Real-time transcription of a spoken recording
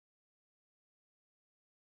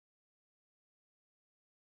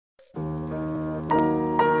How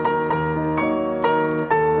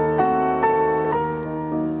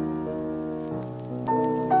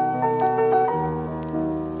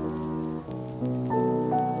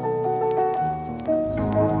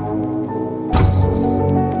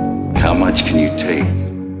much can you take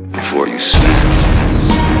before you snap?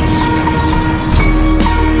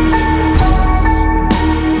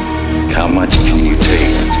 How much can you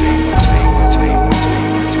take?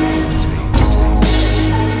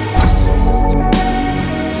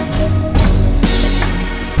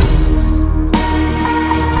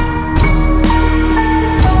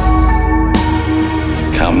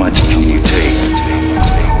 How much can you take?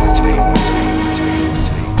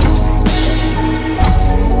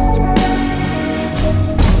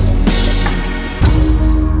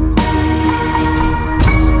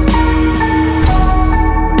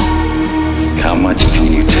 How much can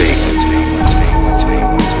you take?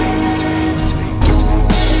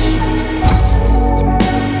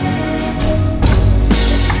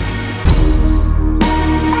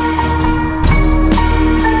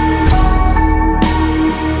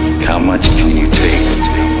 How much can you take?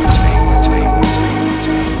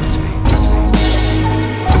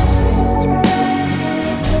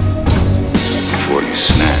 Before you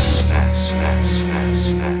snap.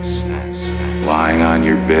 Lying on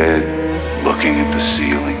your bed, looking at the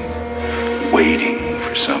ceiling, waiting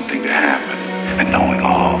for something to happen, and knowing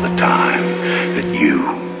all the time that you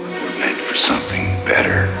were meant for something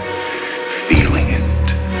better, feeling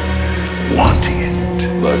it, wanting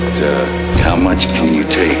it. But how much can you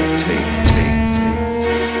take?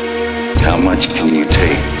 How much can you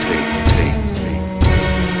take?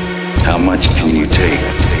 How much can you take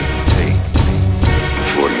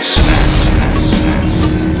before you snap?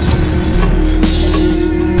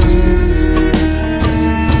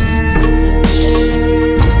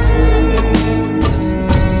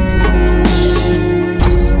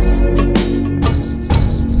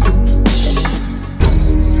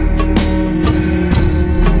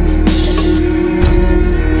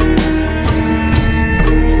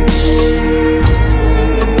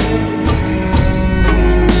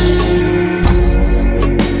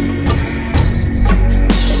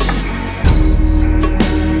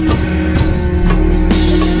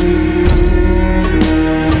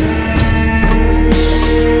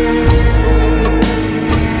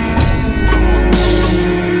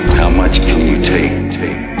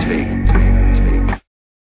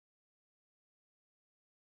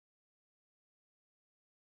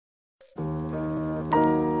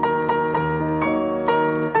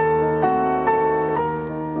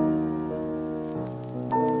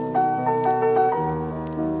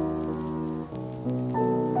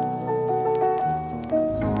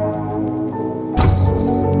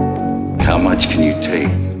 How much can you take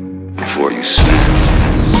before you snap?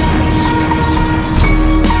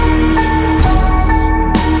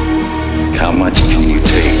 How much can you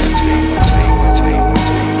take?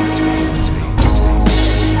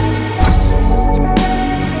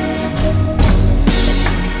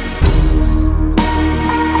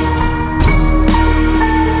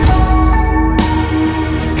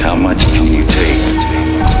 How much can you take?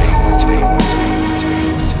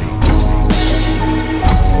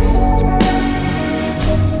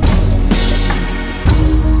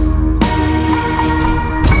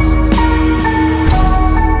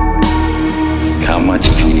 How much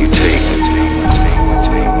can you take?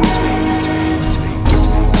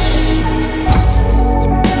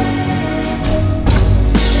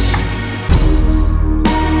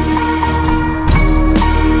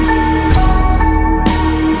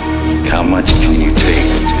 How much can you take?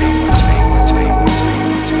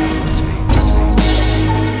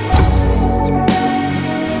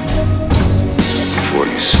 Before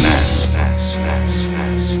you snap.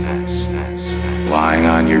 Lying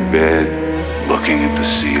on your bed, looking at the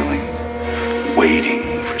ceiling,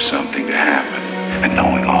 waiting for something to happen, and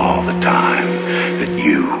knowing all the time that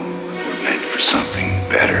you were meant for something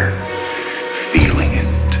better, feeling it,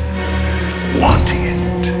 wanting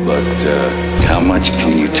it. But how much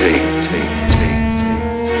can you take?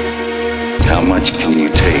 How much can you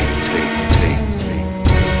take?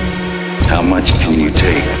 How much can you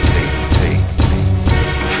take?